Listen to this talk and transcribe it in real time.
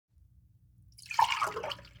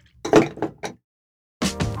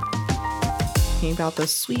talking about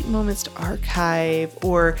those sweet moments to archive,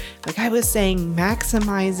 or like I was saying,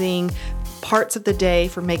 maximizing parts of the day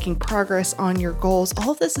for making progress on your goals. All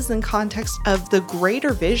of this is in context of the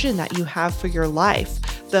greater vision that you have for your life,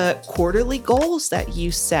 the quarterly goals that you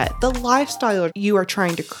set, the lifestyle you are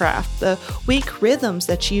trying to craft, the week rhythms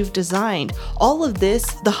that you've designed. All of this,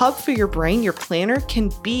 the hub for your brain, your planner,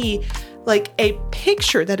 can be like a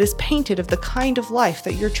picture that is painted of the kind of life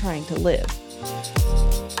that you're trying to live.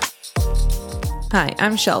 Hi,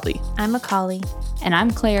 I'm Shelby. I'm Macaulay. And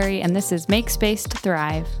I'm Clary, and this is Make Space to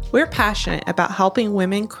Thrive. We're passionate about helping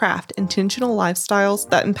women craft intentional lifestyles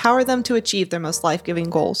that empower them to achieve their most life-giving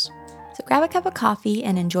goals. So grab a cup of coffee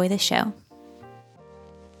and enjoy the show.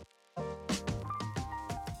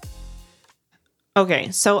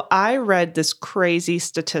 Okay, so I read this crazy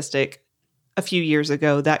statistic a few years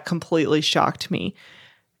ago that completely shocked me.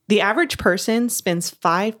 The average person spends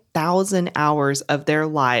 5,000 hours of their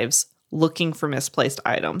lives looking for misplaced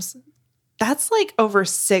items. That's like over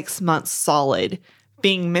 6 months solid,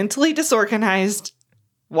 being mentally disorganized,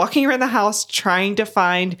 walking around the house, trying to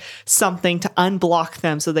find something to unblock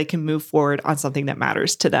them so they can move forward on something that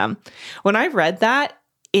matters to them. When I read that,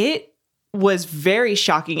 it was very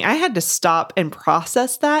shocking. I had to stop and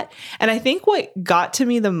process that. And I think what got to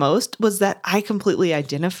me the most was that I completely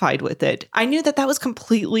identified with it. I knew that that was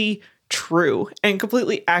completely true and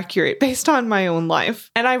completely accurate based on my own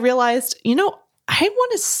life. And I realized, I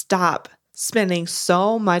want to stop spending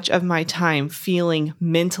so much of my time feeling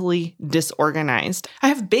mentally disorganized. I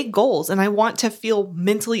have big goals and I want to feel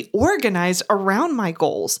mentally organized around my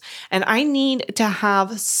goals. And I need to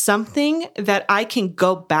have something that I can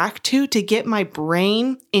go back to get my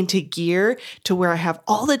brain into gear to where I have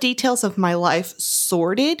all the details of my life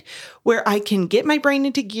sorted, where I can get my brain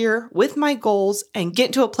into gear with my goals and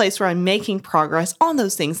get to a place where I'm making progress on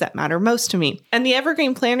those things that matter most to me. And the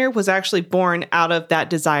Evergreen Planner was actually born out of that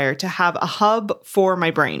desire to have a hub for my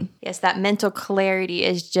brain. Yes, that mental clarity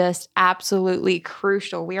is just absolutely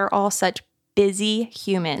crucial. We are all such busy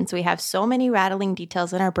humans. We have so many rattling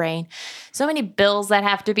details in our brain, so many bills that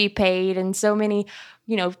have to be paid, and so many,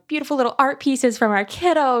 beautiful little art pieces from our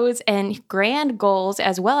kiddos and grand goals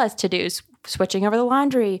as well as to-dos, switching over the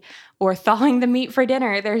laundry or thawing the meat for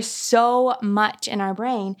dinner. There's so much in our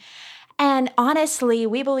brain. And honestly,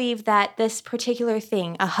 we believe that this particular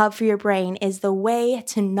thing, a hub for your brain, is the way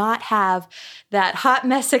to not have that Hot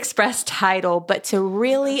Mess Express title, but to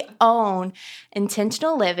really own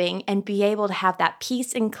intentional living and be able to have that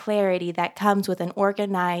peace and clarity that comes with an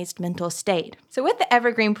organized mental state. So with the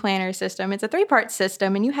Evergreen Planner system, it's a 3-part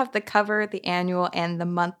system, and you have the cover, the annual, and the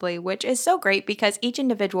monthly, which is so great because each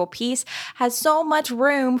individual piece has so much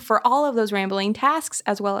room for all of those rambling tasks,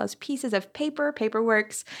 as well as pieces of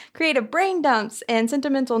paperworks, creative brain dumps, and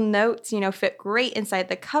sentimental notes, fit great inside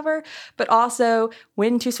the cover, but also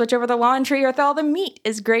when to switch over the laundry or thaw the meat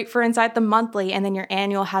is great for inside the monthly, and then your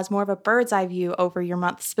annual has more of a bird's eye view over your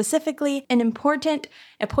month specifically, and important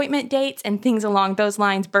appointment dates and things along those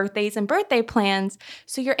lines, birthdays and birthday plans,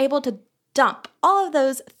 so you're able to dump all of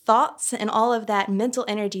those thoughts and all of that mental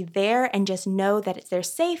energy there and just know that they're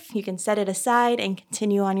safe. You can set it aside and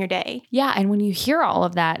continue on your day. Yeah. And when you hear all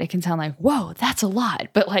of that, it can sound like, whoa, that's a lot.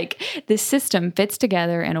 But this system fits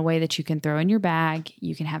together in a way that you can throw in your bag,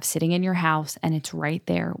 you can have sitting in your house, and it's right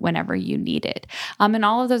there whenever you need it. And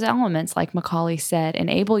all of those elements, like Macaulay said,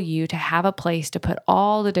 enable you to have a place to put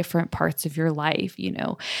all the different parts of your life,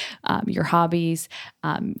 your hobbies,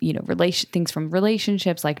 things from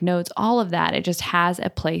relationships, like notes, all of that. It just has a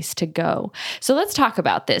place to go. So let's talk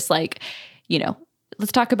about this. Let's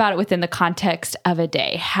talk about it within the context of a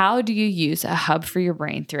day. How do you use a hub for your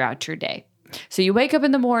brain throughout your day? So you wake up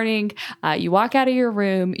in the morning, you walk out of your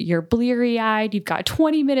room, you're bleary-eyed, you've got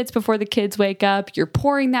 20 minutes before the kids wake up, you're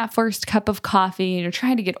pouring that first cup of coffee, and you're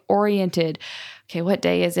trying to get oriented. Okay, what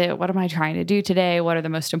day is it? What am I trying to do today? What are the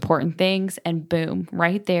most important things? And boom,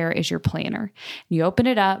 right there is your planner. You open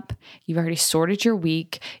it up. You've already sorted your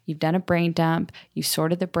week. You've done a brain dump. You've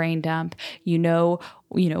sorted the brain dump. You know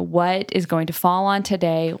what is going to fall on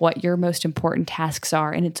today, what your most important tasks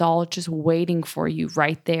are, and it's all just waiting for you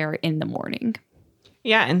right there in the morning.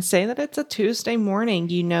 Yeah, and say that it's a Tuesday morning.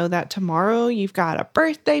 You know that tomorrow you've got a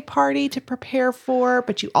birthday party to prepare for,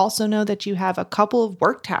 but you also know that you have a couple of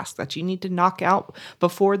work tasks that you need to knock out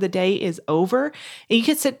before the day is over. And you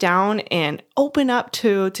can sit down and open up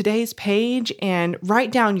to today's page and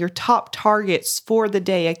write down your top targets for the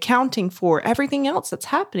day, accounting for everything else that's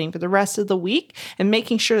happening for the rest of the week and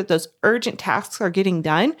making sure that those urgent tasks are getting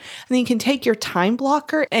done. And then you can take your time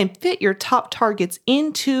blocker and fit your top targets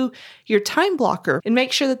into your time blocker and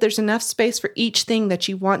make sure that there's enough space for each thing that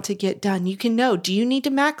you want to get done. You can know, do you need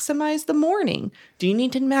to maximize the morning? Do you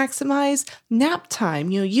need to maximize nap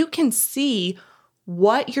time? You can see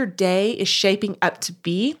what your day is shaping up to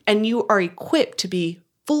be, and you are equipped to be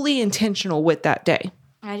fully intentional with that day.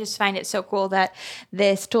 I just find it so cool that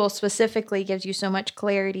this tool specifically gives you so much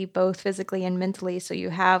clarity, both physically and mentally. So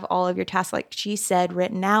you have all of your tasks, like she said,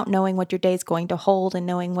 written out, knowing what your day is going to hold and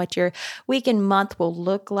knowing what your week and month will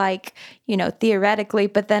look like, theoretically,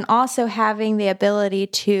 but then also having the ability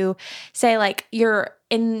to say, like, you're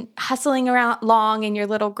in hustling around long and your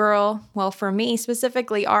little girl, well, for me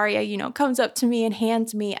specifically, Aria, comes up to me and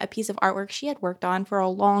hands me a piece of artwork she had worked on for a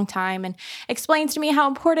long time and explains to me how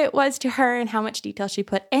important it was to her and how much detail she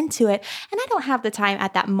put into it. And I don't have the time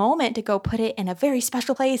at that moment to go put it in a very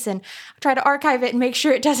special place and try to archive it and make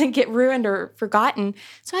sure it doesn't get ruined or forgotten.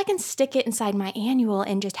 So I can stick it inside my annual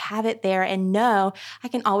and just have it there and know I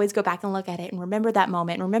can always go back and look at it and remember that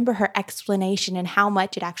moment and remember her explanation and how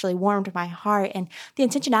much it actually warmed my heart. And the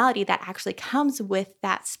intentionality that actually comes with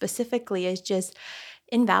that specifically is just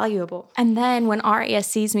invaluable. And then when Aria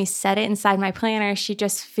sees me set it inside my planner, she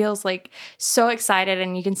just feels like so excited,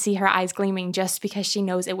 and you can see her eyes gleaming just because she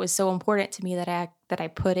knows it was so important to me that I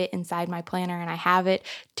put it inside my planner and I have it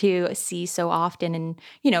to see so often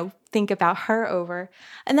and, think about her over.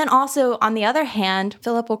 And then also on the other hand,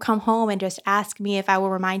 Philip will come home and just ask me if I will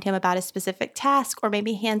remind him about a specific task, or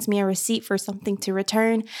maybe hands me a receipt for something to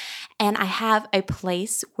return. And I have a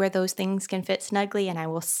place where those things can fit snugly, and I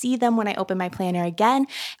will see them when I open my planner again.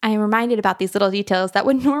 I am reminded about these little details that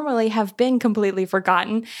would normally have been completely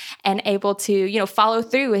forgotten, and able to, follow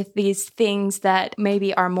through with these things that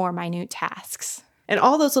maybe are more minute tasks. And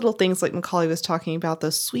all those little things like Macaulay was talking about,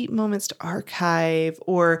 those sweet moments to archive,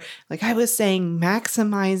 or like I was saying,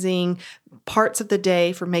 maximizing parts of the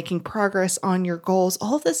day for making progress on your goals.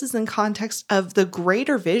 All of this is in context of the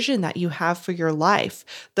greater vision that you have for your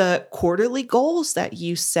life, the quarterly goals that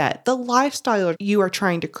you set, the lifestyle you are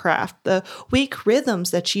trying to craft, the week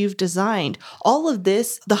rhythms that you've designed. All of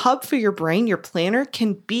this, the hub for your brain, your planner,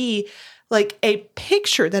 can be like a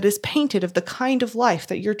picture that is painted of the kind of life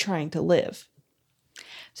that you're trying to live.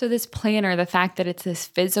 So this planner, the fact that it's this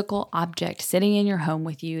physical object sitting in your home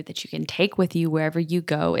with you that you can take with you wherever you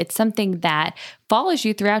go, it's something that follows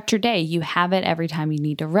you throughout your day. You have it every time you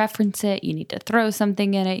need to reference it. You need to throw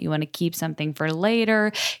something in it. You want to keep something for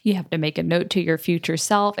later. You have to make a note to your future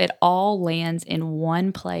self. It all lands in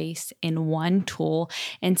one place, in one tool,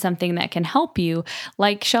 and something that can help you,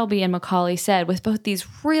 like Shelby and Macaulay said, with both these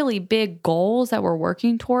really big goals that we're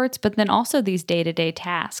working towards, but then also these day-to-day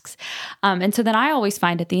tasks. And so then I always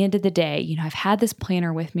find at the end of the day, I've had this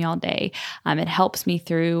planner with me all day. It helps me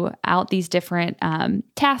throughout these different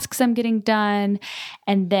tasks I'm getting done.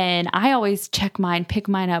 And then I always pick mine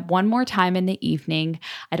up one more time in the evening.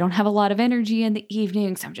 I don't have a lot of energy in the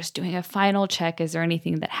evening, so I'm just doing a final check. Is there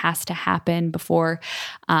anything that has to happen before,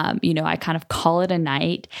 I kind of call it a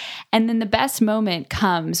night? And then the best moment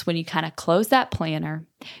comes when you kind of close that planner,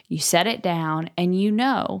 you set it down, and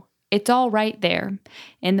it's all right there.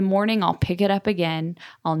 In the morning, I'll pick it up again.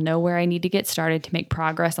 I'll know where I need to get started to make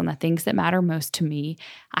progress on the things that matter most to me.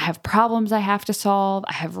 I have problems I have to solve.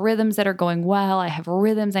 I have rhythms that are going well. I have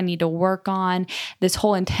rhythms I need to work on. This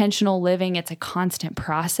whole intentional living, it's a constant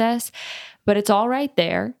process, but it's all right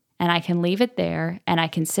there. And I can leave it there, and I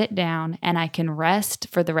can sit down, and I can rest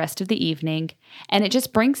for the rest of the evening. And it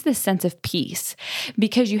just brings this sense of peace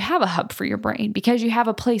because you have a hub for your brain, because you have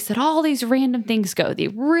a place that all these random things go, the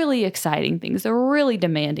really exciting things, the really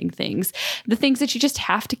demanding things, the things that you just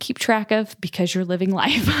have to keep track of because you're living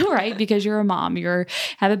life, right? Because you're a mom,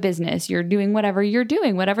 have a business, you're doing whatever you're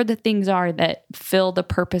doing, whatever the things are that fill the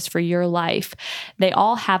purpose for your life. They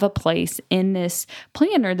all have a place in this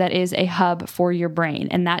planner that is a hub for your brain.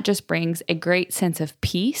 And that just brings a great sense of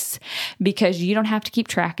peace because you don't have to keep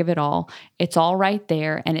track of it all. It's all right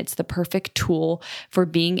there, and it's the perfect tool for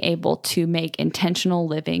being able to make intentional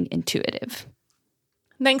living intuitive.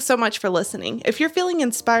 Thanks so much for listening. If you're feeling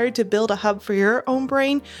inspired to build a hub for your own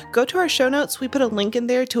brain, go to our show notes. We put a link in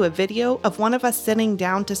there to a video of one of us sitting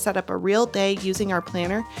down to set up a real day using our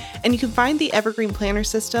planner. And you can find the Evergreen Planner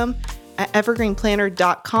system at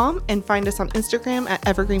evergreenplanner.com and find us on Instagram at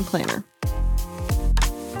evergreenplanner.